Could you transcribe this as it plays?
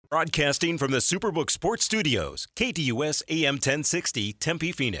Broadcasting from the Superbook Sports Studios, KDUS AM 1060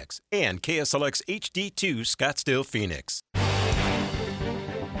 Tempe, Phoenix, and KSLX HD2 Scottsdale, Phoenix.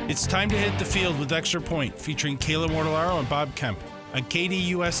 It's time to hit the field with Extra Point, featuring Kayla Mortellaro and Bob Kemp on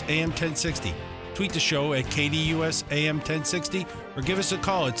KDUS AM 1060. Tweet the show at KDUS AM 1060 or give us a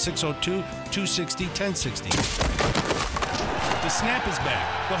call at 602-260-1060. The snap is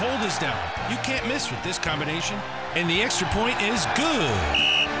back. The hold is down. You can't miss with this combination. And the Extra Point is good.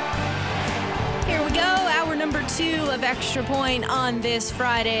 Here we go, hour number 2 of Extra Point on this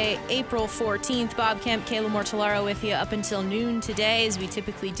Friday, April 14th. Bob Kemp, Kayla Mortellaro with you up until noon today, as we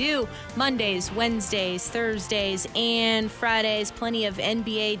typically do. Mondays, Wednesdays, Thursdays, and Fridays. Plenty of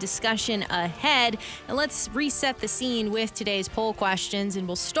NBA discussion ahead. And let's reset the scene with today's poll questions. And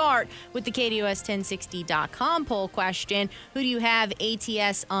we'll start with the KDUS1060.com poll question. Who do you have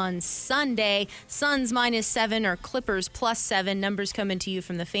ATS on Sunday? Suns -7 or Clippers +7. Numbers coming to you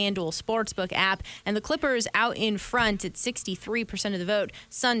from the FanDuel Sportsbook app. And the Clippers out in front at 63% of the vote.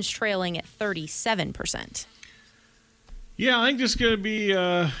 Suns trailing at 37%. Yeah, I think this is going to be,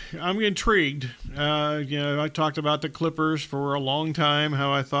 I'm intrigued. I talked about the Clippers for a long time,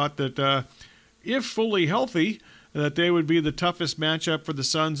 how I thought that if fully healthy, that they would be the toughest matchup for the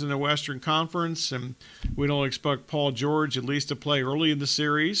Suns in the Western Conference. And we don't expect Paul George at least to play early in the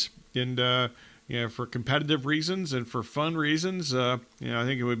series. And, for competitive reasons and for fun reasons, I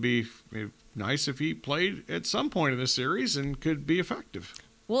think it would be nice if he played at some point in the series and could be effective.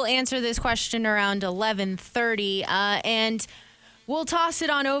 We'll answer this question around 11:30, and we'll toss it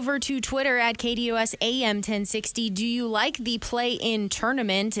on over to Twitter at KDUS AM 1060. Do you like the play-in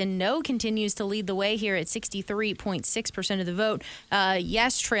tournament? And no continues to lead the way here at 63.6% of the vote.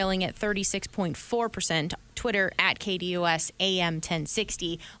 Yes, trailing at 36.4%. Twitter at KDUS AM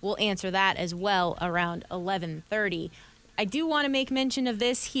 1060. We'll answer that as well around 11:30. I do want to make mention of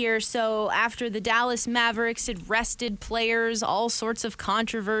this here. So after the Dallas Mavericks had rested players, all sorts of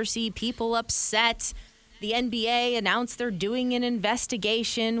controversy, people upset, the NBA announced they're doing an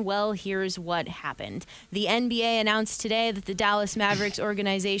investigation. Well, here's what happened. The NBA announced today that the Dallas Mavericks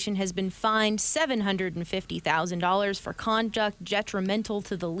organization has been fined $750,000 for conduct detrimental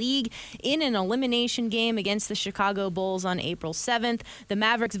to the league in an elimination game against the Chicago Bulls on April 7th. The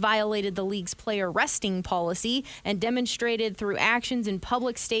Mavericks violated the league's player resting policy and demonstrated through actions and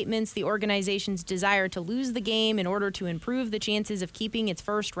public statements the organization's desire to lose the game in order to improve the chances of keeping its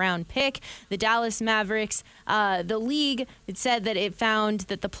first-round pick. The Dallas Mavericks, the league, it said that it found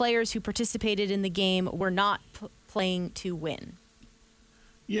that the players who participated in the game were not playing to win.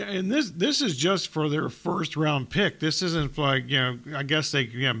 Yeah, and this is just for their first round pick. This isn't like, I guess they,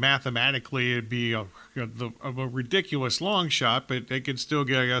 mathematically it'd be a ridiculous long shot, but they could still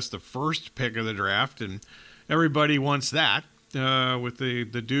get, I guess, the first pick of the draft, and everybody wants that. With the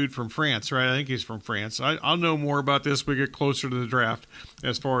dude from France, right? I think he's from France. I'll know more about this when we get closer to the draft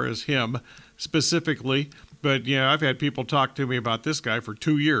as far as him specifically. But, I've had people talk to me about this guy for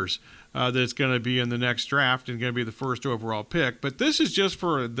 2 years that's going to be in the next draft and going to be the first overall pick. But this is just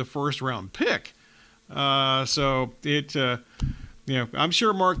for the first round pick. I'm sure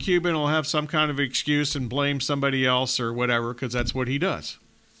Mark Cuban will have some kind of excuse and blame somebody else or whatever, because that's what he does.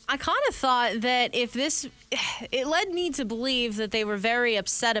 I kind of thought that it led me to believe that they were very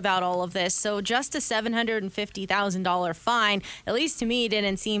upset about all of this. So just a $750,000 fine, at least to me,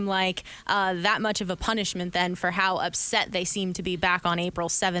 didn't seem like that much of a punishment then for how upset they seemed to be back on April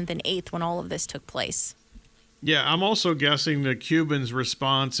 7th and 8th when all of this took place. Yeah, I'm also guessing the Cuban's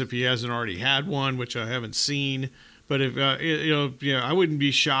response, if he hasn't already had one, which I haven't seen. But if I wouldn't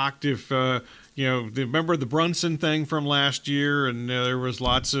be shocked if remember the Brunson thing from last year, and there was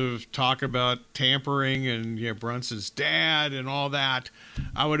lots of talk about tampering and Brunson's dad and all that.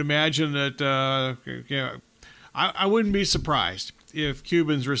 I would imagine that I wouldn't be surprised if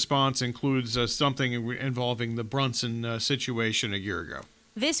Cuban's response includes something involving the Brunson situation a year ago.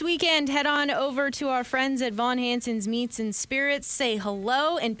 This weekend, head on over to our friends at Von Hansen's Meats and Spirits. Say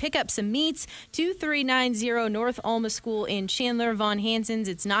hello and pick up some meats. 2390 North Alma School in Chandler. Von Hansen's,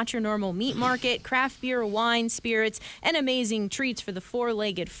 it's not your normal meat market. Craft beer, wine, spirits, and amazing treats for the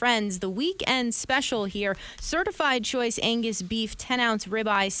four-legged friends. The weekend special here, certified choice Angus beef 10-ounce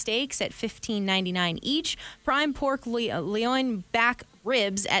ribeye steaks at $15.99 each. Prime pork loin back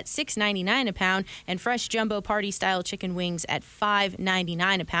ribs at $6.99 a pound, and fresh jumbo party-style chicken wings at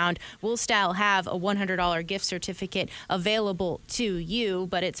 $5.99 a pound. We'll still have a $100 gift certificate available to you,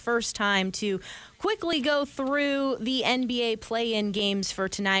 but it's first time to quickly go through the NBA play-in games for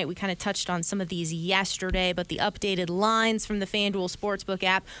tonight. We kind of touched on some of these yesterday, but the updated lines from the FanDuel Sportsbook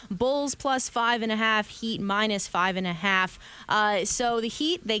app: Bulls plus 5.5, Heat minus 5.5. So the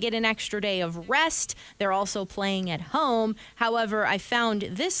Heat, they get an extra day of rest. They're also playing at home. However, I found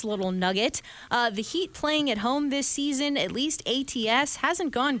this little nugget. The Heat playing at home this season, at least ATS,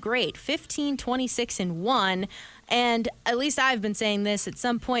 hasn't gone great. 15, 26, and 1. And at least I've been saying this, at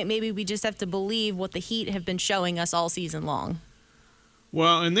some point maybe we just have to believe what the Heat have been showing us all season long.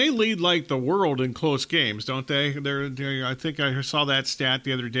 Well, and they lead like the world in close games, don't they? I think I saw that stat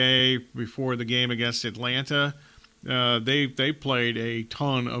the other day before the game against Atlanta. They played a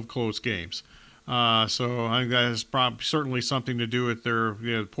ton of close games. So I think that has certainly something to do with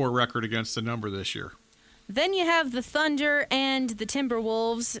their poor record against the number this year. Then you have the Thunder and the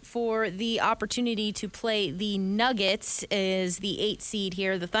Timberwolves for the opportunity to play the Nuggets is the 8 seed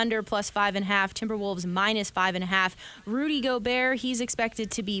here. The Thunder plus 5.5, Timberwolves minus 5.5. Rudy Gobert, he's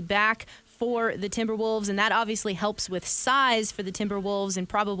expected to be back for the Timberwolves, and that obviously helps with size for the Timberwolves and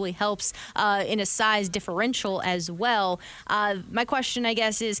probably helps in a size differential as well. My question, I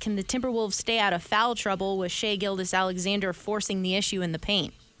guess, is can the Timberwolves stay out of foul trouble with Shai Gilgeous-Alexander forcing the issue in the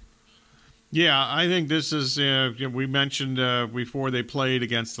paint? Yeah, I think this is. We mentioned before they played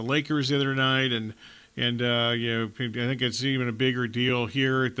against the Lakers the other night, and I think it's even a bigger deal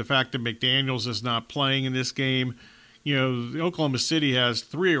here. The fact that McDaniels is not playing in this game. Oklahoma City has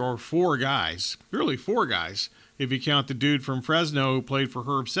 3 or 4 guys, really 4 guys, if you count the dude from Fresno who played for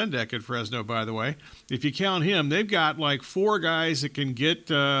Herb Sendek at Fresno, by the way. If you count him, they've got like 4 guys that can get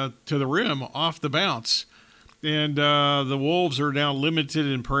to the rim off the bounce. And the Wolves are now limited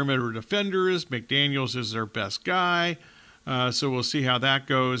in perimeter defenders. McDaniels is their best guy. So we'll see how that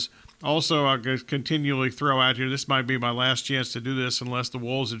goes. Also, I'll just continually throw out here, this might be my last chance to do this unless the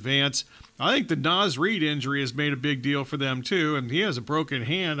Wolves advance. I think the Naz Reid injury has made a big deal for them, too. And he has a broken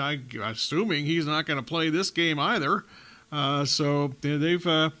hand. I'm assuming he's not going to play this game either. So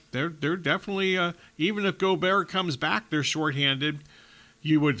they're definitely, even if Gobert comes back, they're shorthanded.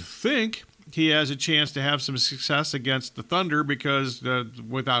 You would think he has a chance to have some success against the Thunder because,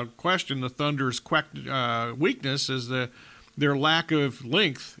 without question, the Thunder's weakness is their lack of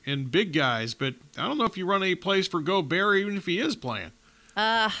length in big guys. But I don't know if you run any plays for Gobert, even if he is playing.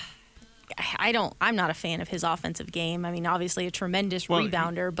 I'm not a fan of his offensive game. I mean, obviously a tremendous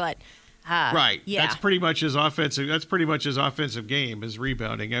rebounder, but right. Yeah. That's pretty much his offensive game is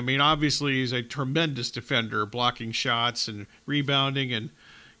rebounding. I mean, obviously he's a tremendous defender, blocking shots and rebounding, and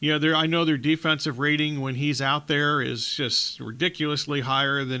I know their defensive rating when he's out there is just ridiculously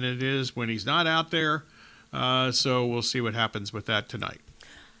higher than it is when he's not out there. So we'll see what happens with that tonight.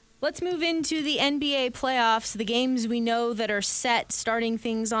 Let's move into the NBA playoffs, the games we know that are set, starting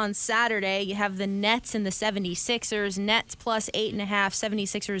things on Saturday. You have the Nets and the 76ers. Nets plus 8.5,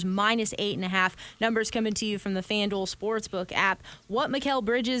 76ers minus 8.5. Numbers coming to you from the FanDuel Sportsbook app. What Mikal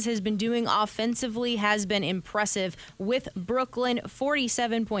Bridges has been doing offensively has been impressive with Brooklyn,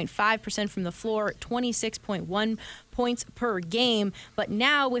 47.5% from the floor, 26.1 points per game. But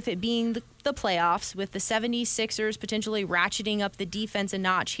now with it being the playoffs, with the 76ers potentially ratcheting up the defense a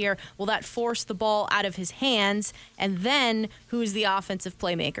notch here, will that force the ball out of his hands? And then who's the offensive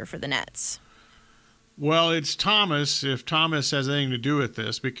playmaker for the Nets? Well, it's Thomas, if Thomas has anything to do with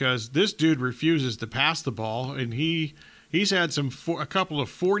this, because this dude refuses to pass the ball, and he's had a couple of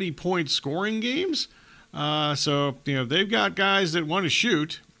 40-point scoring games. So they've got guys that want to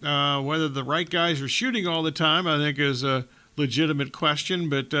shoot. Whether the right guys are shooting all the time, I think, is a legitimate question.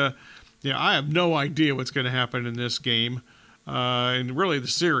 But I have no idea what's going to happen in this game, and really the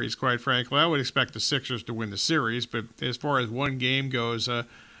series. Quite frankly, I would expect the Sixers to win the series. But as far as one game goes,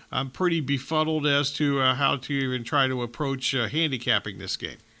 I'm pretty befuddled as to how to even try to approach handicapping this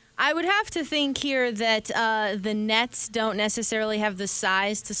game. I would have to think here that the Nets don't necessarily have the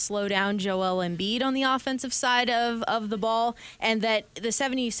size to slow down Joel Embiid on the offensive side of the ball, and that the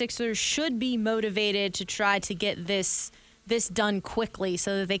 76ers should be motivated to try to get this done quickly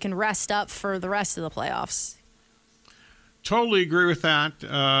so that they can rest up for the rest of the playoffs. Totally agree with that.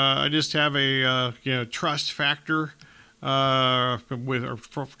 I just have a trust factor with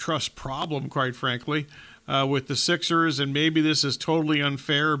a trust problem, quite frankly. With the Sixers, and maybe this is totally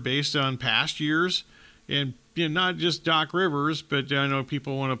unfair based on past years, and not just Doc Rivers, but I know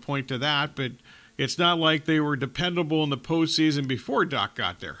people want to point to that, but it's not like they were dependable in the postseason before Doc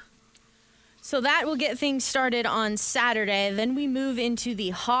got there. So that will get things started on Saturday. Then we move into the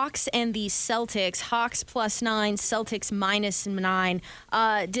Hawks and the Celtics. Hawks plus 9, Celtics minus 9.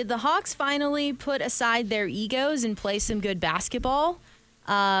 Did the Hawks finally put aside their egos and play some good basketball?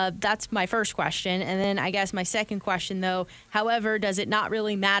 That's my first question. And then I guess my second question, though, however, does it not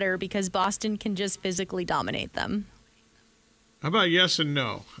really matter because Boston can just physically dominate them? How about yes and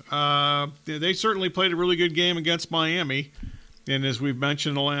no? They certainly played a really good game against Miami. And as we've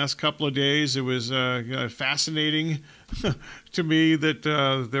mentioned the last couple of days, it was fascinating to me that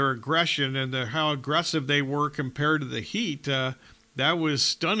their aggression and how aggressive they were compared to the Heat. That was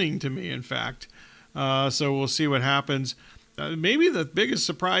stunning to me, in fact. So we'll see what happens. Maybe the biggest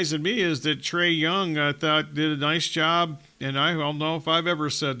surprise in me is that Trae Young, I thought, did a nice job. And I don't know if I've ever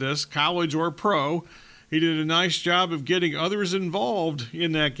said this, college or pro. He did a nice job of getting others involved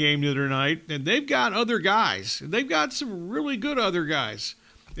in that game the other night. And they've got other guys. They've got some really good other guys.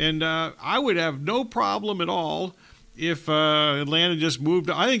 And I would have no problem at all if Atlanta just moved.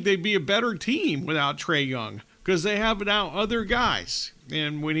 I think they'd be a better team without Trae Young because they have now other guys.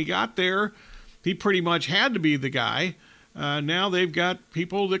 And when he got there, he pretty much had to be the guy. Now they've got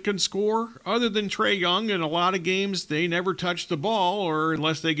people that can score other than Trae Young. In a lot of games, they never touch the ball or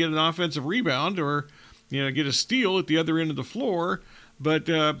unless they get an offensive rebound or get a steal at the other end of the floor. But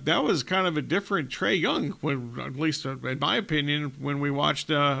that was kind of a different Trae Young, at least in my opinion, when we watched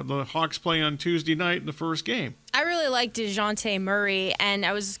the Hawks play on Tuesday night in the first game. I really liked DeJounte Murray, and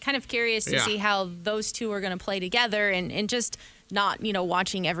I was kind of curious to see how those two are going to play together and just not,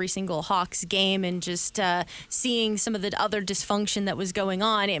 watching every single Hawks game and just seeing some of the other dysfunction that was going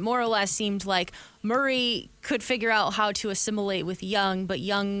on. It more or less seemed like Murray could figure out how to assimilate with Young, but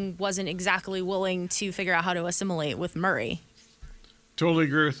Young wasn't exactly willing to figure out how to assimilate with Murray. Totally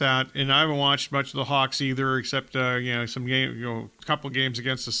agree with that. And I haven't watched much of the Hawks either, except some game, a couple games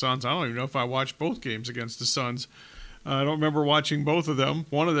against the Suns. I don't even know if I watched both games against the Suns. I don't remember watching both of them.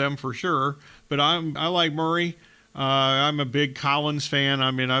 One of them for sure. But I like Murray. I'm a big Collins fan. I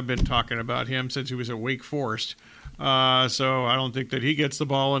mean, I've been talking about him since he was at Wake Forest. So I don't think that he gets the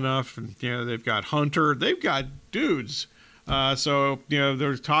ball enough. And, they've got Hunter. They've got dudes. So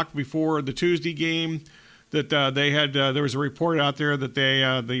there's talk before the Tuesday game that they had. There was a report out there that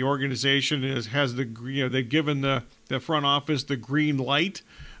the organization has they've given the front office the green light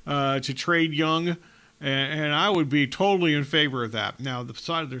to trade Young. And I would be totally in favor of that. Now, the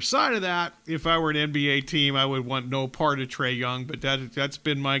other side of that, if I were an NBA team, I would want no part of Trae Young. But that's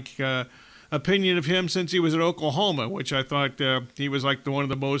been my opinion of him since he was at Oklahoma, which I thought he was like one of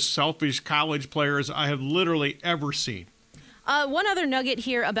the most selfish college players I have literally ever seen. One other nugget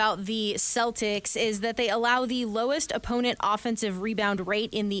here about the Celtics is that they allow the lowest opponent offensive rebound rate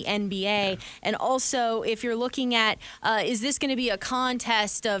in the NBA. Yeah. And also, if you're looking at, is this going to be a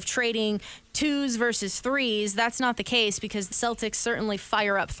contest of trading twos versus threes? That's not the case because the Celtics certainly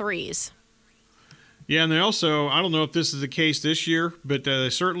fire up threes. Yeah, and they also, I don't know if this is the case this year, but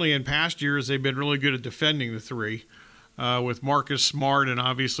certainly in past years, they've been really good at defending the three with Marcus Smart, and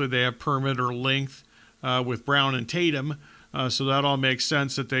obviously they have perimeter length with Brown and Tatum. So that all makes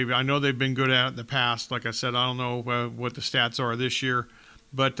sense that I know they've been good at it in the past. Like I said, I don't know what the stats are this year,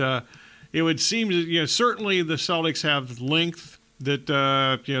 but it would seem that certainly the Celtics have length that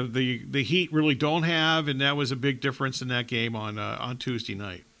the Heat really don't have, and that was a big difference in that game on Tuesday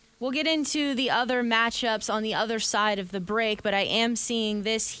night. We'll get into the other matchups on the other side of the break, but I am seeing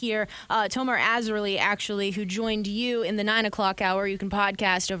this here. Tomar Azerly, actually, who joined you in the 9 o'clock hour. You can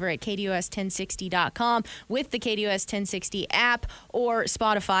podcast over at KDUS1060.com with the KDUS 1060 app or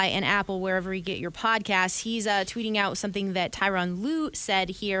Spotify and Apple, wherever you get your podcasts. He's tweeting out something that Tyronn Lue said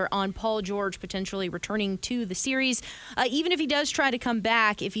here on Paul George potentially returning to the series. Even if he does try to come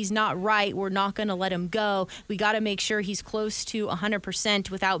back, if he's not right, we're not going to let him go. We got to make sure he's close to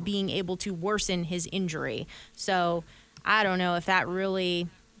 100% without being able to worsen his injury. So I don't know if that really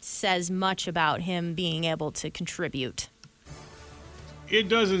says much about him being able to contribute. It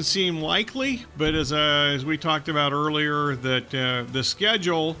doesn't seem likely, but as we talked about earlier, that the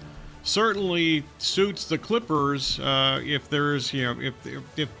schedule certainly suits the Clippers. If there's if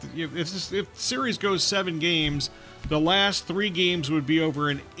the series goes 7 games, the last 3 games would be over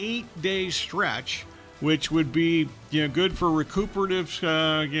an 8-day stretch, which would be good for recuperative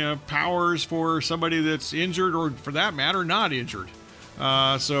powers for somebody that's injured or, for that matter, not injured.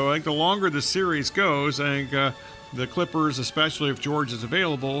 So I think the longer the series goes, I think the Clippers, especially if George is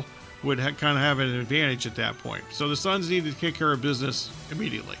available, would kind of have an advantage at that point. So the Suns need to take care of business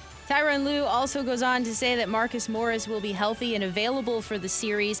immediately. Tyronn Lue also goes on to say that Marcus Morris will be healthy and available for the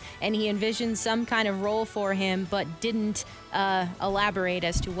series, and he envisions some kind of role for him, but didn't elaborate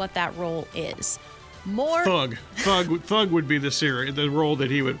as to what that role is. Thug would be the role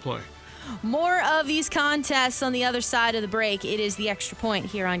that he would play. More of these contests on the other side of the break. It is the Extra Point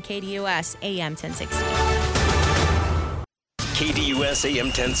here on KDUS AM 1060. KDUS AM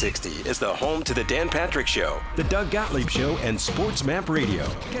 1060 is the home to the Dan Patrick Show, the Doug Gottlieb Show, and Sports Map Radio.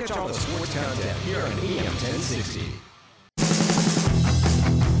 Catch all the sports content here on AM 1060.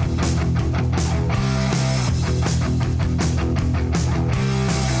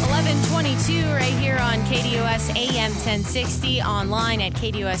 11:22 right here on KDUS AM 1060, online at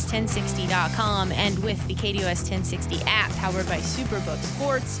KDUS1060.com, and with the KDUS 1060 app powered by Superbook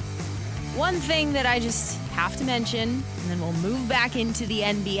Sports. One thing that I just have to mention, and then we'll move back into the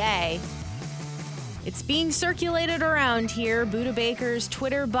NBA. It's being circulated around here. Buda Baker's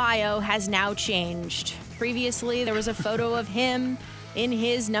Twitter bio has now changed. Previously, there was a photo of him in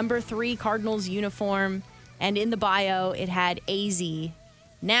his number 3 Cardinals uniform, and in the bio, it had AZ.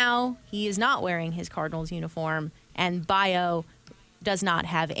 Now, he is not wearing his Cardinals uniform, and bio does not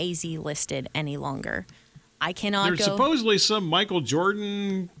have AZ listed any longer. I cannot There's supposedly some Michael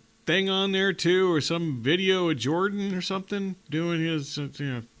Jordan thing on there, too, or some video of Jordan or something doing his,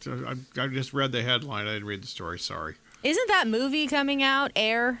 I just read the headline. I didn't read the story, sorry. Isn't that movie coming out,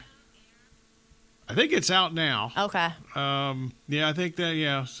 Air? I think it's out now. Okay. Yeah, I think that,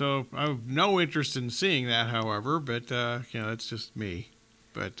 yeah. So I have no interest in seeing that, however, but, that's just me.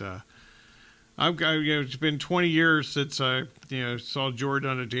 But it's been 20 years since I, saw Jordan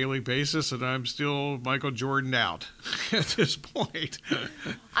on a daily basis, and I'm still Michael Jordan out at this point.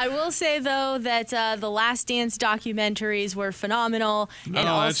 I will say, though, that the Last Dance documentaries were phenomenal, and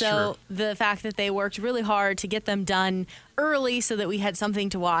also the fact that they worked really hard to get them done early so that we had something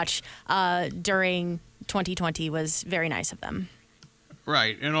to watch during 2020 was very nice of them.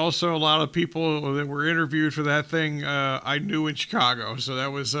 Right, and also a lot of people that were interviewed for that thing I knew in Chicago, so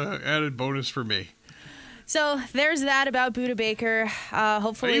that was an added bonus for me. So there's that about Buda Baker.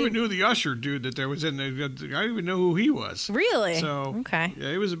 Hopefully, I even knew the usher dude that there was in there. I didn't even know who he was. Really? So okay,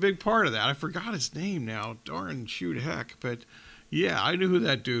 yeah, he was a big part of that. I forgot his name now. Darn heck, but yeah, I knew who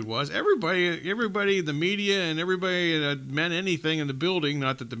that dude was. Everybody, the media, and everybody that meant anything in the building.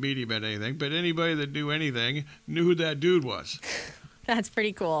 Not that the media meant anything, but anybody that knew anything knew who that dude was. That's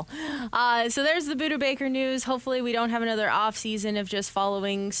pretty cool. So there's the Buda Baker news. Hopefully we don't have another off season of just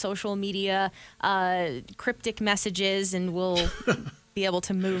following social media cryptic messages, and we'll be able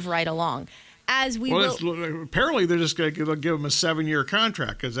to move right along. Apparently they're just going to give him a 7-year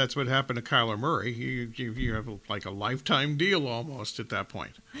contract, because that's what happened to Kyler Murray. You have like a lifetime deal almost at that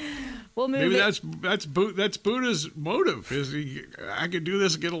point. We'll move. Maybe that's Buda's motive, is I could do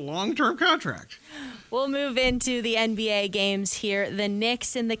this and get a long-term contract. We'll move into the NBA games here. The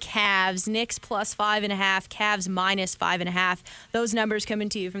Knicks and the Cavs. Knicks plus 5.5, Cavs minus 5.5. Those numbers coming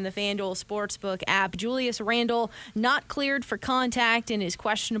to you from the FanDuel Sportsbook app. Julius Randle not cleared for contact and is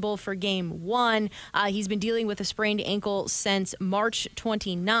questionable for Game 1. He's been dealing with a sprained ankle since March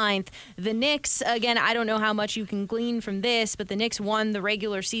 29th. The Knicks, again, I don't know how much you can glean from this, but the Knicks won the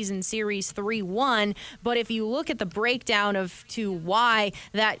regular season series 3-1. But if you look at the breakdown to why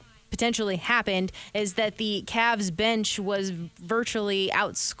that potentially happened, is that the Cavs bench was virtually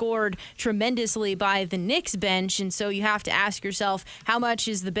outscored tremendously by the Knicks bench, and so you have to ask yourself, how much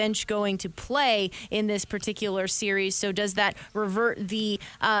is the bench going to play in this particular series? So does that revert the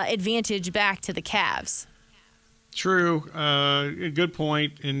advantage back to the Cavs? True. Good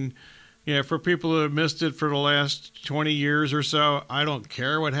point. And yeah, for people who have missed it for the last 20 years or so, I don't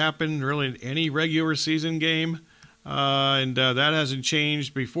care what happened really in any regular season game. And that hasn't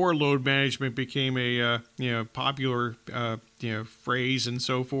changed. Before load management became a popular phrase and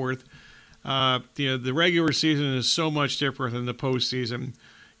so forth. The regular season is so much different than the postseason.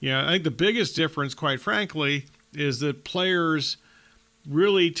 I think the biggest difference, quite frankly, is that players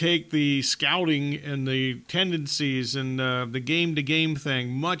really take the scouting and the tendencies and the game-to-game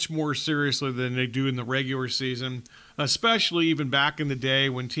thing much more seriously than they do in the regular season, especially even back in the day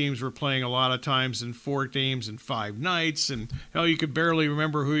when teams were playing a lot of times in 4 games and 5 nights, and hell, you could barely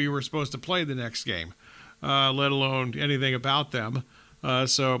remember who you were supposed to play the next game, let alone anything about them.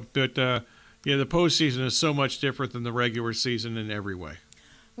 The postseason is so much different than the regular season in every way.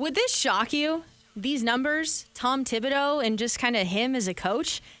 Would this shock you? These numbers, Tom Thibodeau, and just kind of him as a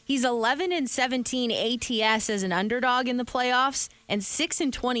coach, he's 11-17 ATS as an underdog in the playoffs, and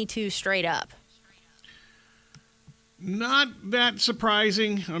 6-22 straight up. Not that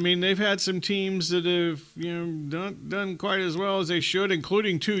surprising. I mean, they've had some teams that have done quite as well as they should,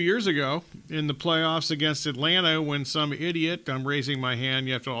 including 2 years ago in the playoffs against Atlanta, when some idiot, I'm raising my hand,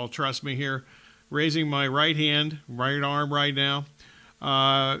 you have to all trust me here, raising my right arm right now.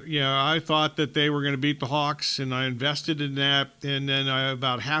 I thought that they were going to beat the Hawks, and I invested in that. And then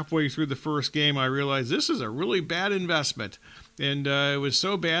about halfway through the first game, I realized this is a really bad investment. And it was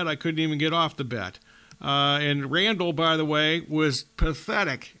so bad I couldn't even get off the bet. And Randall, by the way, was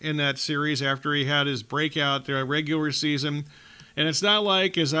pathetic in that series after he had his breakout regular season. And it's not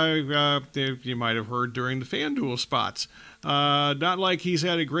like, as you might have heard during the FanDuel spots, not like he's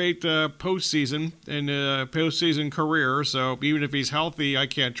had a great postseason and postseason career. So even if he's healthy, I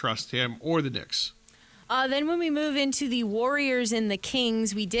can't trust him or the Knicks. Then when we move into the Warriors and the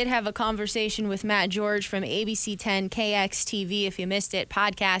Kings, we did have a conversation with Matt George from ABC 10 KXTV. If you missed it,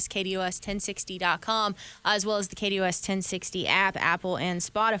 podcast, KDUS1060.com, as well as the KDUS 1060 app, Apple, and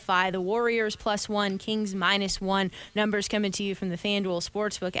Spotify. The Warriors +1, Kings -1. Numbers coming to you from the FanDuel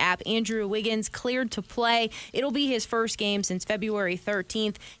Sportsbook app. Andrew Wiggins cleared to play. It'll be his first game since February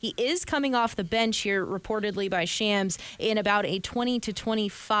 13th. He is coming off the bench here, reportedly by Shams, in about a 20 to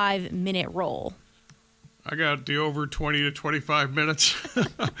 25-minute role. I got the over 20 to 25 minutes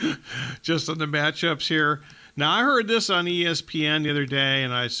just on the matchups here. Now, I heard this on ESPN the other day,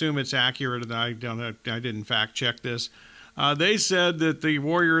 and I assume it's accurate, and I didn't fact check this. They said that the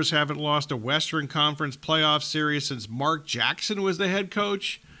Warriors haven't lost a Western Conference playoff series since Mark Jackson was the head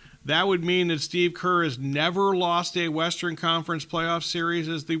coach. That would mean that Steve Kerr has never lost a Western Conference playoff series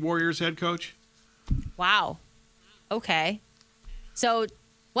as the Warriors head coach. Wow. Okay.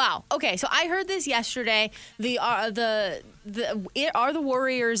 Wow. Okay, so I heard this yesterday. Are the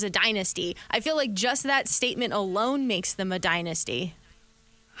Warriors a dynasty? I feel like just that statement alone makes them a dynasty.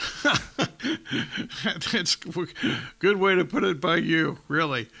 That's a good way to put it by you,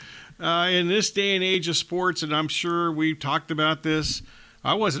 really. In this day and age of sports, and I'm sure we talked about this,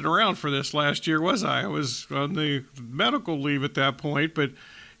 I wasn't around for this last year, was I? I was on the medical leave at that point, but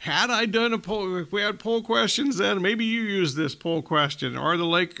had I done a poll, if we had poll questions then, maybe you use this poll question. Are the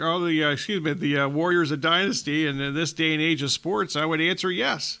Warriors a dynasty? And in this day and age of sports, I would answer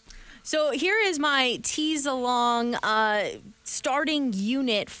yes. So here is my tease along starting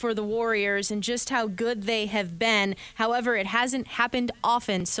unit for the Warriors and just how good they have been. However, it hasn't happened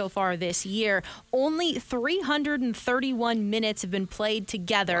often so far this year. Only 331 minutes have been played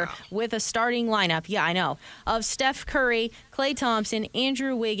together with a starting lineup. Yeah, I know. Of Steph Curry, Klay Thompson,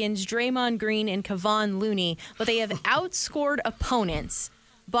 Andrew Wiggins, Draymond Green, and Kevon Looney. But they have outscored opponents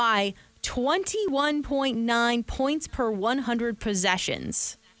by 21.9 points per 100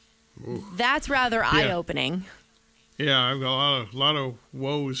 possessions. Ooh. That's rather eye-opening. Yeah, I've got a lot of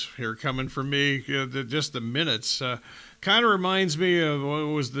woes here coming from me. Just the minutes. Kind of reminds me of what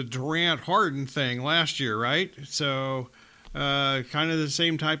was the Durant-Harden thing last year, right? So kind of the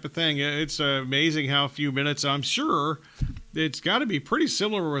same type of thing. It's amazing how few minutes. I'm sure it's got to be pretty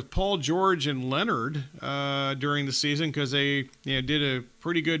similar with Paul George and Leonard during the season because they did a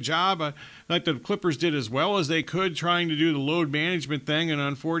pretty good job. Like the Clippers did as well as they could trying to do the load management thing, and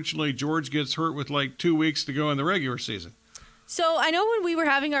unfortunately George gets hurt with like 2 weeks to go in the regular season. So I know when we were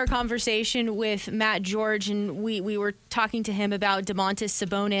having our conversation with Matt George and we were talking to him about Domantas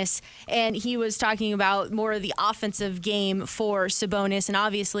Sabonis, and he was talking about more of the offensive game for Sabonis, and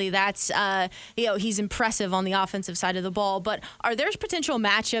obviously that's he's impressive on the offensive side of the ball. But are there potential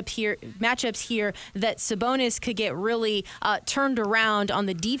matchups here that Sabonis could get really turned around on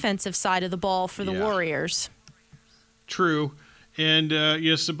the defensive side of the ball for the Warriors? True. And,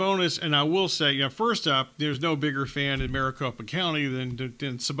 Sabonis, and I will say, first up, there's no bigger fan in Maricopa County than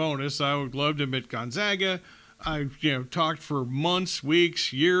Sabonis. I loved him at Gonzaga. I, talked for months,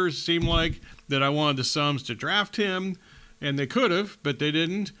 weeks, years, seemed like, that I wanted the Suns to draft him, and they could have, but they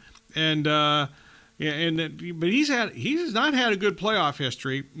didn't. And, but he's not had a good playoff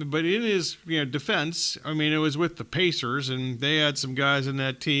history, but in his, defense, I mean, it was with the Pacers, and they had some guys in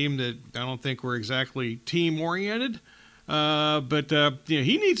that team that I don't think were exactly team-oriented. But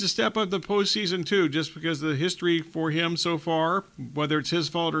he needs to step up the postseason, too, just because the history for him so far, whether it's his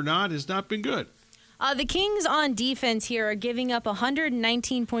fault or not, has not been good. The Kings on defense here are giving up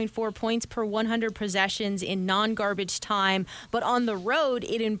 119.4 points per 100 possessions in non-garbage time, but on the road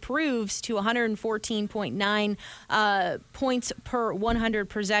it improves to 114.9 points per 100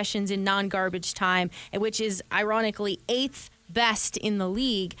 possessions in non-garbage time, which is ironically 8th best in the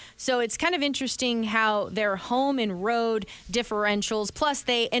league. So it's kind of interesting how their home and road differentials, plus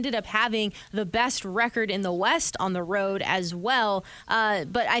they ended up having the best record in the West on the road as well.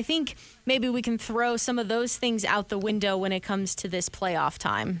 But I think maybe we can throw some of those things out the window when it comes to this playoff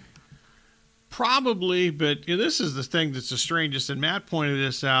time. Probably, but this is the thing that's the strangest, and Matt pointed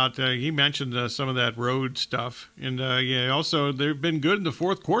this out. He mentioned some of that road stuff. And also they've been good in the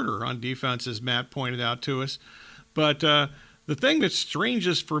fourth quarter on defense, as Matt pointed out to us. But the thing that's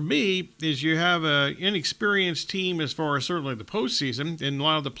strangest for me is you have an inexperienced team as far as certainly the postseason, and a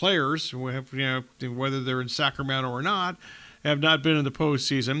lot of the players, whether they're in Sacramento or not, have not been in the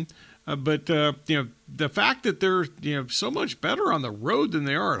postseason. The fact that they're so much better on the road than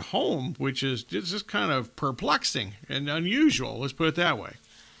they are at home, which is just kind of perplexing and unusual. Let's put it that way.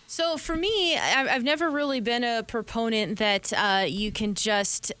 So for me, I've never really been a proponent that you can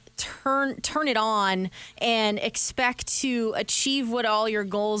just turn it on and expect to achieve what all your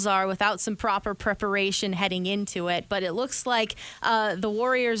goals are without some proper preparation heading into it. But it looks like the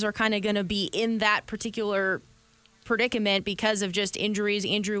Warriors are kind of going to be in that particular predicament because of just injuries.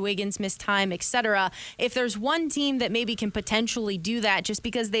 Andrew Wiggins missed time, etc. If there's one team that maybe can potentially do that just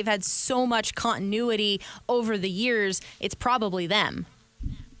because they've had so much continuity over the years, it's probably them.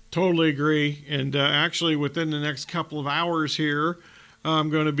 Totally agree. And actually within the next couple of hours here, I'm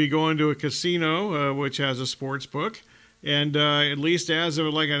going to be going to a casino which has a sports book. And at least as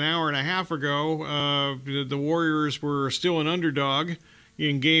of like an hour and a half ago, the Warriors were still an underdog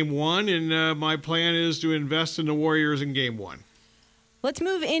in Game 1, and my plan is to invest in the Warriors in Game 1. Let's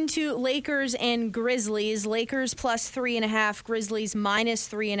move into Lakers and Grizzlies. Lakers plus 3.5, Grizzlies minus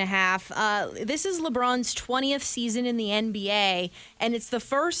 3.5. This is LeBron's 20th season in the NBA, and it's the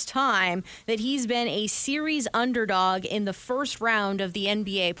first time that he's been a series underdog in the first round of the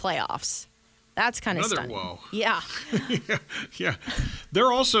NBA playoffs. That's kind of stunning. Whoa. Yeah. yeah.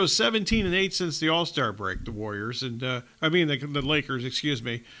 They're also 17-8 since the All-Star break, the Warriors, and the Lakers, excuse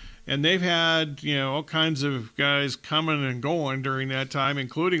me. And they've had, all kinds of guys coming and going during that time,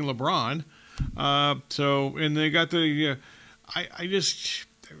 including LeBron. And they got I've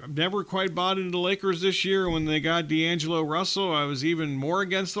never quite bought into the Lakers this year. When they got D'Angelo Russell, I was even more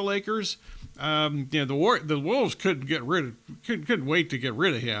against the Lakers. The Wolves couldn't wait to get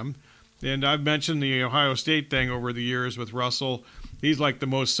rid of him. And I've mentioned the Ohio State thing over the years with Russell. He's like the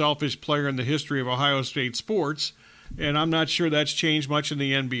most selfish player in the history of Ohio State sports, and I'm not sure that's changed much in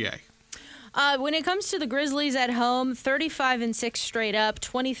the NBA. When it comes to the Grizzlies at home, 35-6 straight up,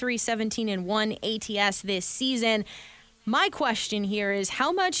 23-17-1 ATS this season. My question here is,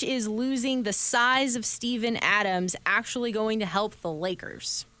 how much is losing the size of Steven Adams actually going to help the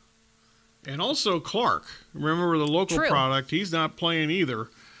Lakers? And also Clark. Remember the local product. He's not playing either.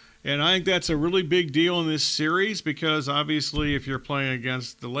 And I think that's a really big deal in this series because obviously if you're playing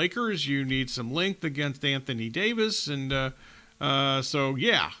against the Lakers, you need some length against Anthony Davis. And I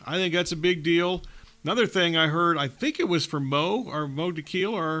think that's a big deal. Another thing I heard, I think it was from Mo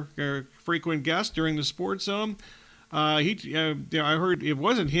DeKeel, our frequent guest during the Sports Zone. I heard it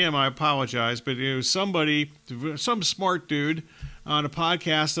wasn't him, I apologize, but it was some smart dude on a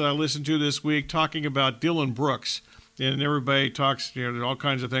podcast that I listened to this week talking about Dylan Brooks. And everybody talks, there's all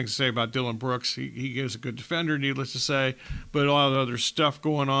kinds of things to say about Dylan Brooks. He is a good defender, needless to say, but a lot of other stuff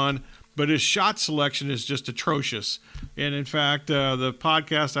going on. But his shot selection is just atrocious. And in fact, the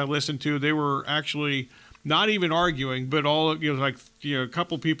podcast I listened to, they were actually not even arguing, but a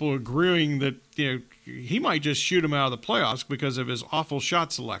couple people agreeing that he might just shoot him out of the playoffs because of his awful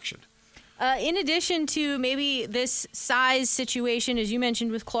shot selection. In addition to maybe this size situation, as you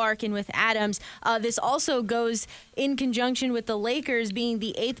mentioned with Clark and with Adams, this also goes in conjunction with the Lakers being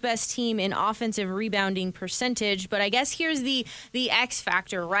the 8th best team in offensive rebounding percentage. But I guess here's the X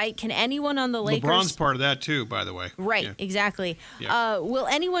factor, right? Can anyone on the Lakers... LeBron's part of that too, by the way. Right, yeah. Exactly. Yeah. Will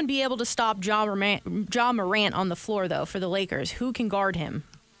anyone be able to stop Ja Morant on the floor, though, for the Lakers? Who can guard him?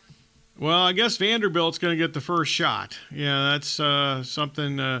 Well, I guess Vanderbilt's going to get the first shot. Yeah, that's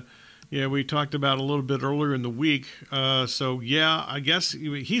something... we talked about a little bit earlier in the week. I guess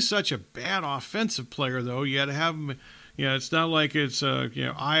he's such a bad offensive player, though. You got to have him. It's not like it's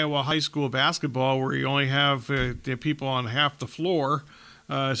Iowa high school basketball where you only have people on half the floor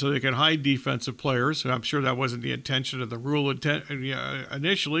so they can hide defensive players. I'm sure that wasn't the intention of the rule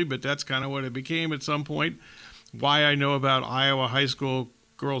initially, but that's kind of what it became at some point. Why I know about Iowa high school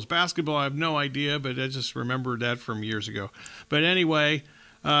girls basketball, I have no idea, but I just remembered that from years ago. But anyway...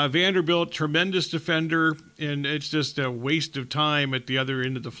 Vanderbilt, tremendous defender, and it's just a waste of time at the other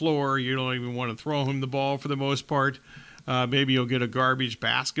end of the floor. You don't even want to throw him the ball for the most part. Maybe he'll get a garbage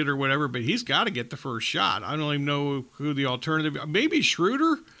basket or whatever, but he's got to get the first shot. I don't even know who the alternative. Maybe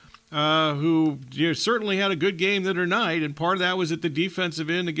Schroeder, who certainly had a good game the other night, and part of that was at the defensive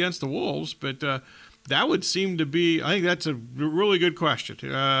end against the Wolves. But that would seem to be. I think that's a really good question.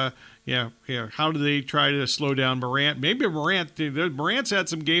 How do they try to slow down Morant? Maybe Morant's had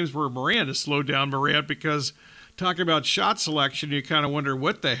some games where Morant has slowed down Morant because talking about shot selection, you kind of wonder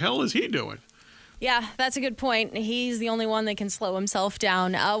what the hell is he doing? Yeah, that's a good point. He's the only one that can slow himself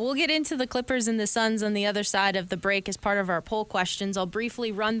down. We'll get into the Clippers and the Suns on the other side of the break as part of our poll questions. I'll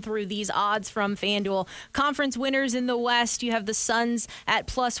briefly run through these odds from FanDuel. Conference winners in the West, you have the Suns at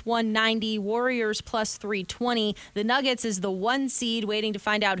plus 190, Warriors plus 320. The Nuggets is the 1 seed, waiting to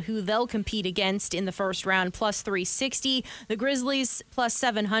find out who they'll compete against in the first round, plus 360. The Grizzlies plus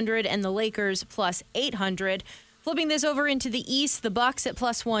 700 and the Lakers plus 800. Flipping this over into the East, the Bucks at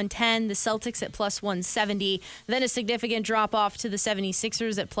plus 110, the Celtics at plus 170, then a significant drop-off to the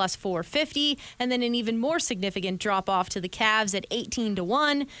 76ers at plus 450, and then an even more significant drop-off to the Cavs at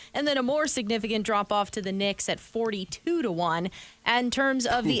 18-1, and then a more significant drop-off to the Knicks at 42-1. And in terms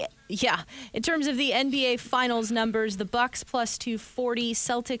of the NBA Finals numbers, the Bucks plus 240,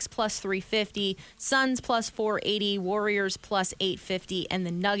 Celtics plus 350, Suns plus 480, Warriors plus 850, and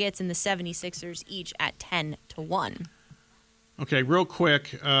the Nuggets and the 76ers each at 10-1. Okay, real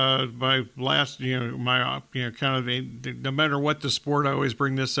quick, my last, no matter what the sport, I always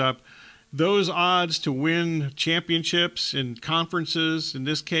bring this up. Those odds to win championships and conferences, in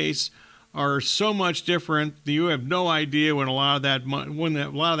this case, are so much different. You have no idea when a lot of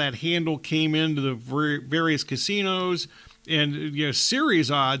that handle came into the various casinos, and series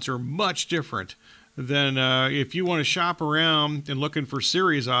odds are much different than if you want to shop around and looking for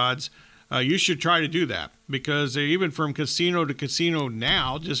series odds. You should try to do that, because even from casino to casino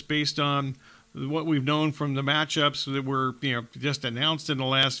now, just based on what we've known from the matchups that were just announced in the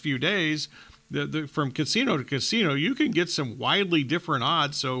last few days, from casino to casino, you can get some widely different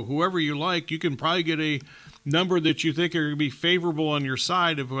odds. So whoever you like, you can probably get a number that you think are going to be favorable on your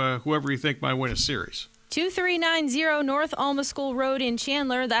side of whoever you think might win a series. 2390 North Alma School Road in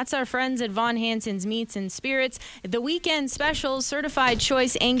Chandler. That's our friends at Von Hansen's Meats and Spirits. The weekend specials, certified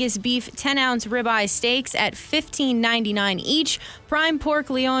choice Angus beef 10-ounce ribeye steaks at $15.99 each. Prime pork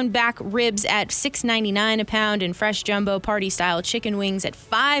Leon back ribs at $6.99 a pound, and fresh jumbo party-style chicken wings at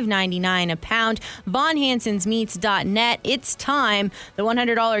 $5.99 a pound. VonHansensMeats.net. It's time. The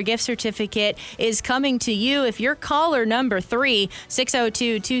 $100 gift certificate is coming to you if you're caller number 3,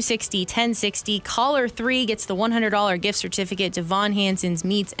 602-260-1060. Caller 3 gets the $100 gift certificate to Von Hansen's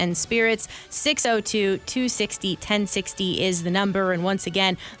Meats and Spirits. 602-260-1060 is the number. And once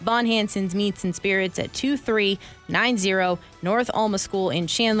again, Von Hansen's Meats and Spirits at 2390 North Alma School in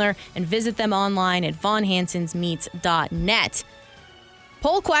Chandler, and visit them online at VonHansensMeats.net.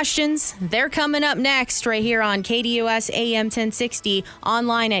 Poll questions, they're coming up next right here on KDUS AM 1060,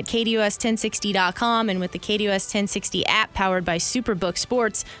 online at KDUS1060.com, and with the KDUS 1060 app powered by Superbook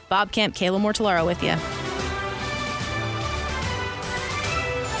Sports. Bob Kemp, Kayla Mortellaro with you.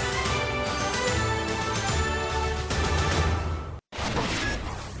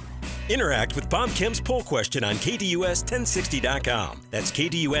 Interact with Bob Kemp's poll question on KDUS1060.com. That's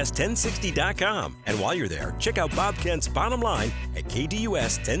KDUS1060.com. And while you're there, check out Bob Kemp's bottom line at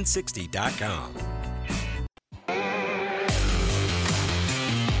KDUS1060.com.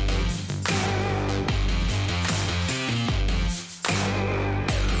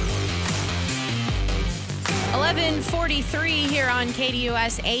 .43 here on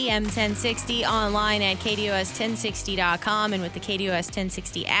KDUS AM 1060, online at KDUS1060.com, and with the KDUS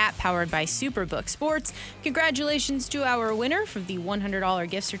 1060 app powered by Superbook Sports. Congratulations to our winner for the $100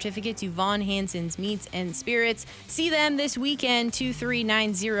 gift certificate to Von Hansen's Meats and Spirits. See them this weekend,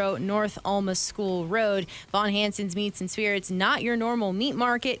 2390 North Alma School Road. Von Hansen's Meats and Spirits, not your normal meat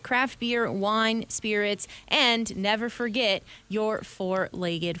market, craft beer, wine, spirits, and never forget your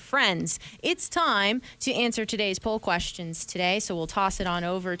four-legged friends. It's time to answer today's poll questions today, so we'll toss it on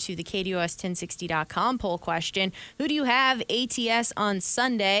over to the KDUS1060.com poll question. Who do you have ATS on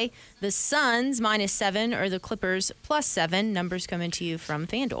Sunday? The Suns -7 or the Clippers +7? Numbers coming to you from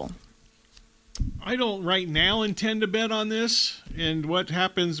FanDuel. I don't right now intend to bet on this, and what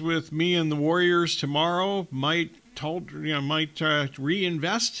happens with me and the Warriors tomorrow might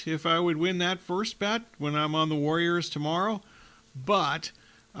reinvest if I would win that first bet when I'm on the Warriors tomorrow, but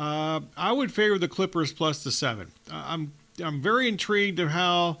I would favor the Clippers +7. I'm very intrigued of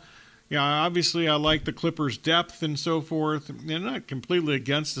how, obviously I like the Clippers' depth and so forth. They're not completely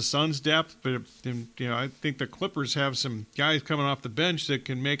against the Suns' depth, but I think the Clippers have some guys coming off the bench that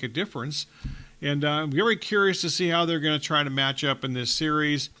can make a difference. And I'm very curious to see how they're going to try to match up in this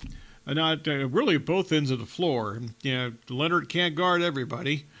series. Not really both ends of the floor. Leonard can't guard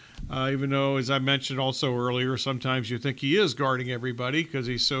everybody. Even though, as I mentioned also earlier, sometimes you think he is guarding everybody because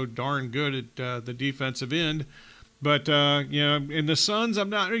he's so darn good at the defensive end. But, in the Suns,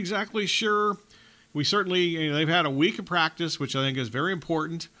 I'm not exactly sure we certainly, they've had a week of practice, which I think is very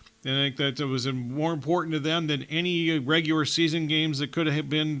important. And I think that it was more important to them than any regular season games that could have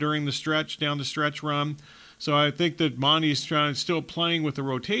been during the down the stretch run. So I think that Monty's still playing with the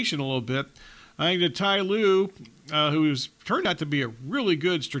rotation a little bit. I think that Ty Lue, who's turned out to be a really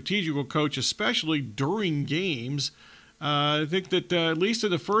good strategical coach, especially during games, I think that at least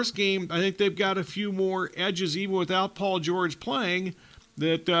in the first game, I think they've got a few more edges, even without Paul George playing,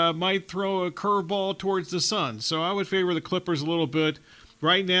 that might throw a curveball towards the Suns. So I would favor the Clippers a little bit.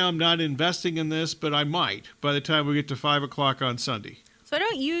 Right now, I'm not investing in this, but I might by the time we get to 5 o'clock on Sunday. So I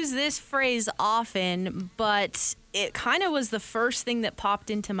don't use this phrase often, but it kind of was the first thing that popped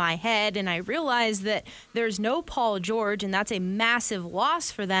into my head, and I realized that there's no Paul George, and that's a massive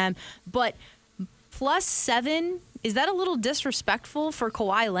loss for them. But +7, is that a little disrespectful for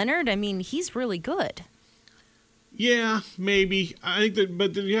Kawhi Leonard? I mean, he's really good. Yeah, maybe. I think that,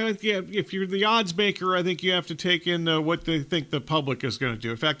 but if you're the odds maker, I think you have to take in what they think the public is going to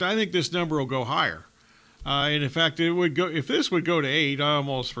do. In fact, I think this number will go higher. And in fact, it would go if this would go to 8,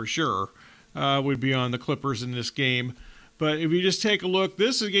 almost for sure would be on the Clippers in this game. But if you just take a look,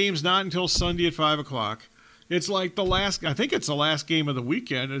 this game's not until Sunday at 5 o'clock. It's like I think it's the last game of the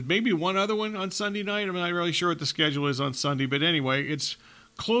weekend. Maybe one other one on Sunday night. I'm not really sure what the schedule is on Sunday, but anyway, it's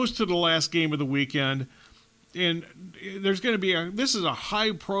close to the last game of the weekend. And there's going to be this is a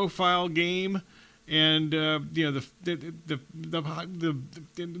high-profile game, and there's going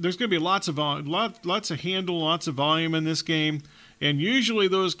to be lots of handle, lots of volume in this game. And usually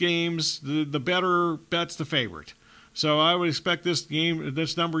those games, the better bet's the favorite. So I would expect this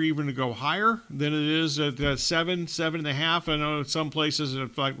number even to go higher than it is at 7.5. I know some places,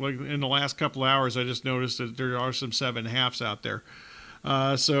 like in the last couple of hours, I just noticed that there are some 7.5s out there.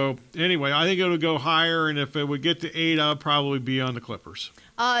 So anyway, I think it'll go higher, and if it would get to 8, I'll probably be on the Clippers.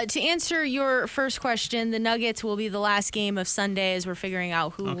 To answer your first question, the Nuggets will be the last game of Sunday as we're figuring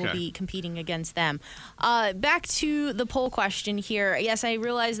out who will be competing against them. Back to the poll question here. Yes, I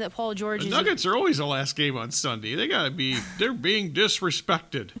realize that Paul George Nuggets are always the last game on Sunday. They're being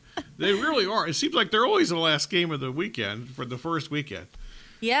disrespected. They really are. It seems like they're always the last game of the weekend for the first weekend.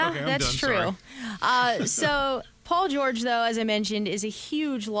 Yeah, okay, that's true. So Paul George, though, as I mentioned, is a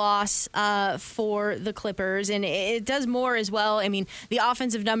huge loss for the Clippers, and it does more as well. I mean, the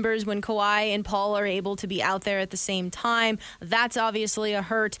offensive numbers when Kawhi and Paul are able to be out there at the same time, that's obviously a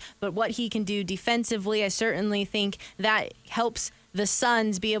hurt, but what he can do defensively, I certainly think that helps the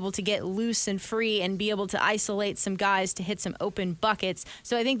Suns be able to get loose and free and be able to isolate some guys to hit some open buckets.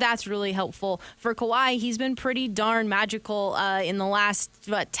 So I think that's really helpful. For Kawhi, he's been pretty darn magical in the last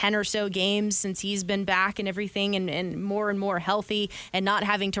 10 or so games since he's been back and everything and more healthy and not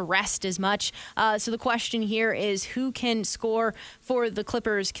having to rest as much. So the question here is who can score for the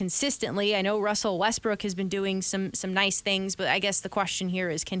Clippers consistently? I know Russell Westbrook has been doing some nice things, but I guess the question here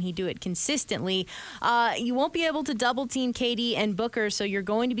is can he do it consistently? You won't be able to double team KD and Booker, so you're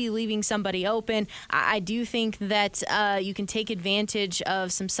going to be leaving somebody open. I do think that you can take advantage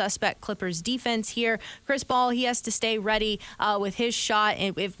of some suspect Clippers defense here. Chris Paul, he has to stay ready with his shot,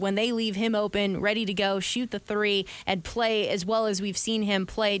 and when they leave him open, ready to go, shoot the three, and play as well as we've seen him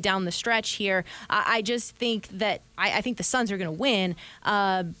play down the stretch here. I just think that I think the Suns are going to win,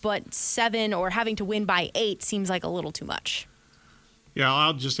 but 7 or having to win by 8 seems like a little too much. Yeah,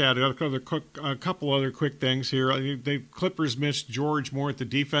 I'll just add a couple other quick things here. The Clippers missed George more at the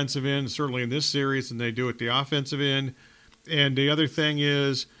defensive end, certainly in this series, than they do at the offensive end. And the other thing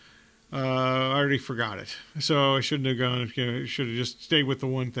is, I already forgot it. So I shouldn't have gone, should have just stayed with the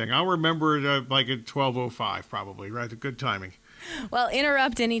one thing. I'll remember it like at 12:05 probably, right? Good timing. Well,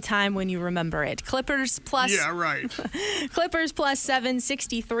 interrupt any time when you remember it. Clippers plus. Yeah, right. Clippers +7,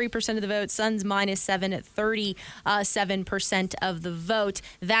 63% of the vote. Suns -7 at 37% of the vote.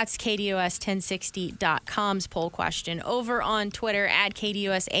 That's KDUS1060.com's poll question. Over on Twitter at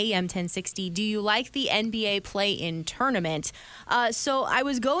KDUSAM1060, do you like the NBA play-in tournament? So I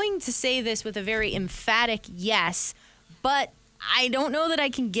was going to say this with a very emphatic yes, but I don't know that I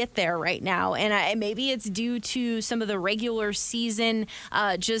can get there right now, and maybe it's due to some of the regular season,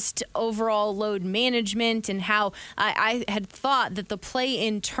 just overall load management and how I had thought that the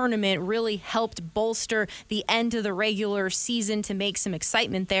play-in tournament really helped bolster the end of the regular season to make some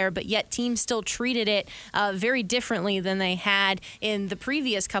excitement there, but yet teams still treated it very differently than they had in the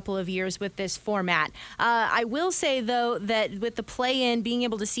previous couple of years with this format. I will say, though, that with the play-in, being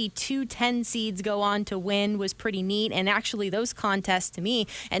able to see 2 10 seeds go on to win was pretty neat, and actually those contests to me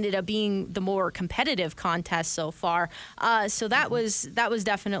ended up being the more competitive contest so far. So that was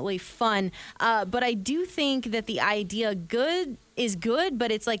definitely fun. But I do think that the idea, good is good,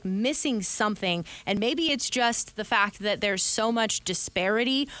 but it's like missing something. And maybe it's just the fact that there's so much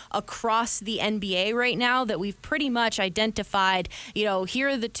disparity across the NBA right now that we've pretty much identified, here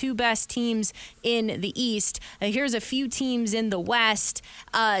are the two best teams in the East. Here's a few teams in the West.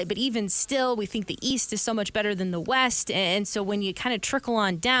 But even still, we think the East is so much better than the West. And so when you kind of trickle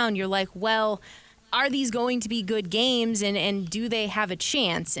on down, you're like, well, are these going to be good games, and do they have a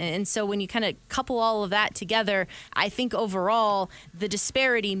chance? And so when you kind of couple all of that together, I think overall the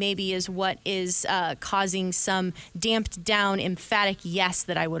disparity maybe is what is causing some damped down emphatic yes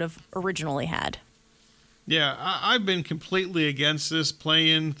that I would have originally had. Yeah, I've been completely against this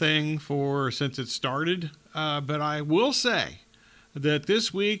play-in thing since it started, but I will say that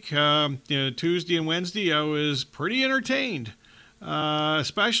this week, Tuesday and Wednesday, I was pretty entertained.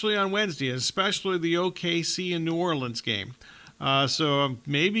 Especially on Wednesday, especially the OKC and New Orleans game. So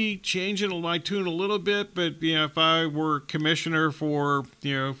maybe changing my tune a little bit, but if I were commissioner for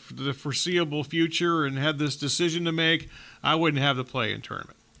the foreseeable future and had this decision to make, I wouldn't have the play-in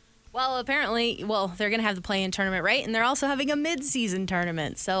tournament. Well, apparently, they're going to have the play-in tournament, right? And they're also having a mid-season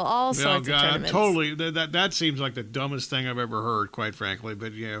tournament, so all sorts of tournaments. Totally. That seems like the dumbest thing I've ever heard, quite frankly.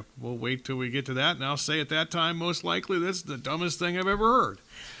 But, we'll wait till we get to that, and I'll say at that time, most likely, that's the dumbest thing I've ever heard.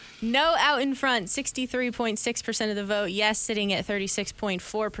 No out in front, 63.6% of the vote. Yes, sitting at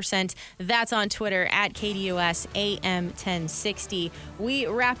 36.4%. That's on Twitter at KDUS AM 1060. We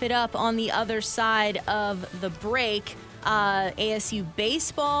wrap it up on the other side of the break. ASU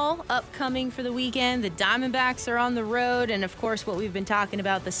baseball upcoming for the weekend. The Diamondbacks are on the road, and of course what we've been talking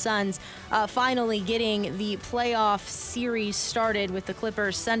about, the Suns finally getting the playoff series started with the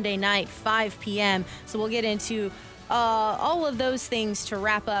Clippers Sunday night, 5 p.m. So we'll get into all of those things to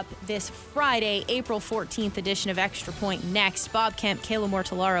wrap up this Friday, April 14th edition of Extra Point next. Bob Kemp, Kayla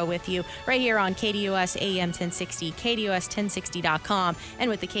Mortellaro with you right here on KDUS AM 1060, KDUS1060.com, and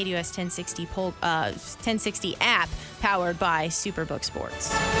with the KDUS 1060 app powered by Superbook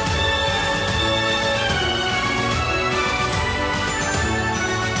Sports.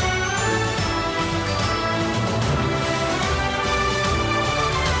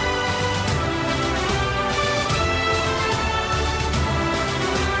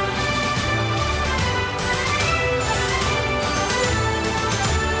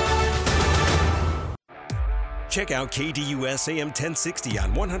 Check out KDUS AM 1060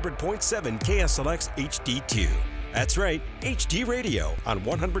 on 100.7 KSLX HD2. That's right, HD radio on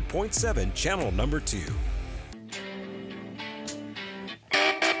 100.7 channel number 2.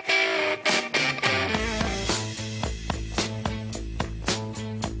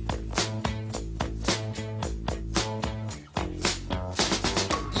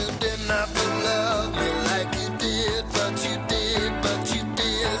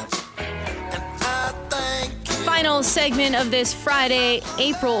 Segment of this Friday,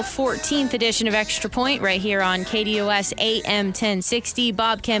 April 14th edition of Extra Point right here on KDUS AM 1060.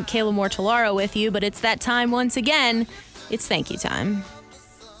 Bob Kemp, Kayla Mortellaro with you, but it's that time once again. It's thank you time.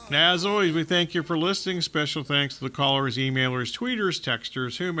 As always, we thank you for listening. Special thanks to the callers, emailers, tweeters,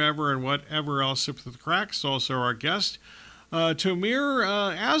 texters, whomever, and whatever else slipped through the cracks. Also our guest, Tomir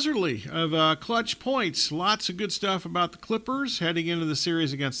Azerly of Clutch Points. Lots of good stuff about the Clippers heading into the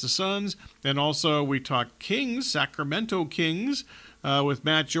series against the Suns. And also we talked Kings, Sacramento Kings, with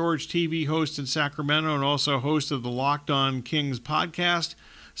Matt George, TV host in Sacramento and also host of the Locked On Kings podcast.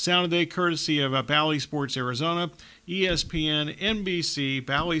 Sound of the Day courtesy of Bally Sports Arizona, ESPN, NBC,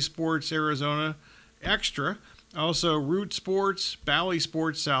 Bally Sports Arizona Extra. Also Root Sports, Bally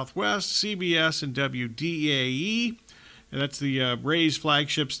Sports Southwest, CBS, and WDAE. And that's the Rays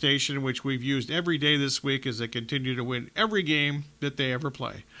flagship station, which we've used every day this week as they continue to win every game that they ever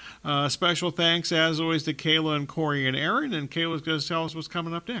play. Special thanks, as always, to Kayla and Corey and Aaron. And Kayla's going to tell us what's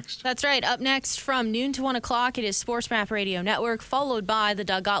coming up next. That's right. Up next from noon to 1 o'clock, it is Sports Map Radio Network, followed by the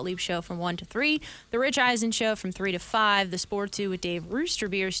Doug Gottlieb Show from 1 to 3, the Rich Eisen Show from 3 to 5, the Sport 2 with Dave Rooster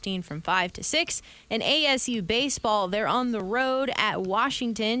Bierstein from 5 to 6, and ASU Baseball. They're on the road at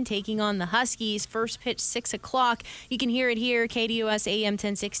Washington, taking on the Huskies. First pitch, 6 o'clock. You can hear it here, KDUS AM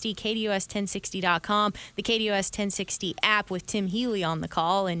 1060, KDUS1060.com, the KDUS 1060 app with Tim Healy on the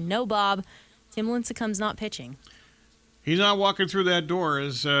call. And no, Bob, Tim Lincecum's not pitching. He's not walking through that door,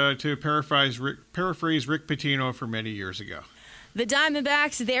 as to paraphrase Rick Pitino from many years ago. The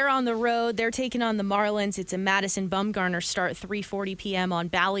Diamondbacks, they're on the road. They're taking on the Marlins. It's a Madison Bumgarner start, 3:40 p.m. on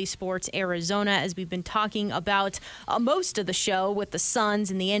Bally Sports Arizona. As we've been talking about most of the show with the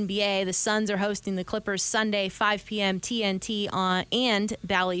Suns and the NBA, the Suns are hosting the Clippers Sunday, 5 p.m. TNT and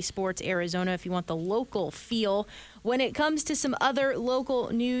Bally Sports Arizona if you want the local feel. When it comes to some other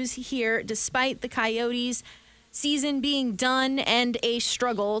local news here, despite the Coyotes season being done and a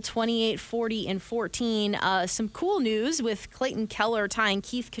struggle, 28, 40, and 14. Some cool news with Clayton Keller tying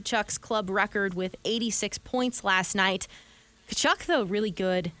Keith Kachuk's club record with 86 points last night. Kachuk, though, really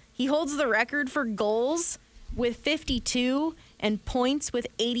good. He holds the record for goals with 52 and points with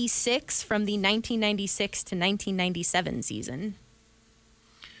 86 from the 1996 to 1997 season.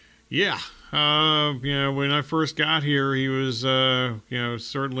 Yeah. When I first got here, he was,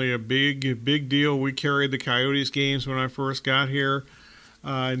 certainly a big deal. We carried the Coyotes games when I first got here.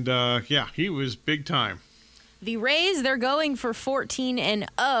 He was big time. The Rays, they're going for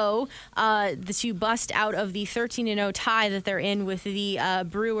 14-0 to bust out of the 13-0 tie that they're in with the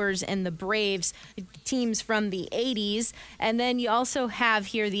Brewers and the Braves, teams from the 80s. And then you also have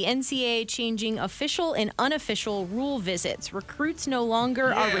here the NCAA changing official and unofficial rule visits. Recruits no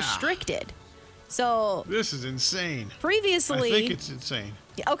longer are restricted. So this is insane. Previously, I think it's insane.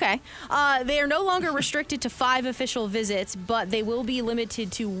 Okay. They are no longer restricted to 5 official visits, but they will be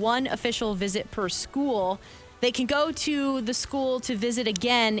limited to 1 official visit per school. They can go to the school to visit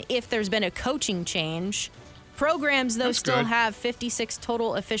again if there's been a coaching change. Programs, though, still have 56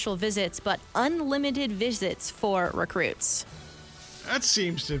 total official visits, but unlimited visits for recruits. That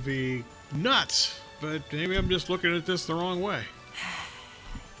seems to be nuts, but maybe I'm just looking at this the wrong way.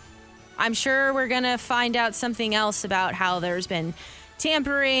 I'm sure we're going to find out something else about how there's been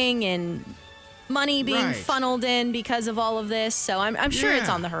tampering and money being funneled in because of all of this, so I'm sure it's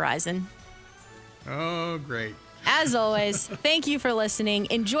on the horizon. Oh, great. As always, thank you for listening.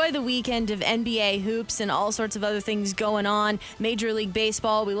 Enjoy the weekend of NBA hoops and all sorts of other things going on. Major League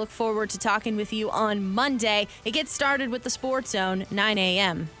Baseball, we look forward to talking with you on Monday. It gets started with the Sports Zone, 9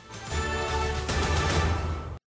 a.m.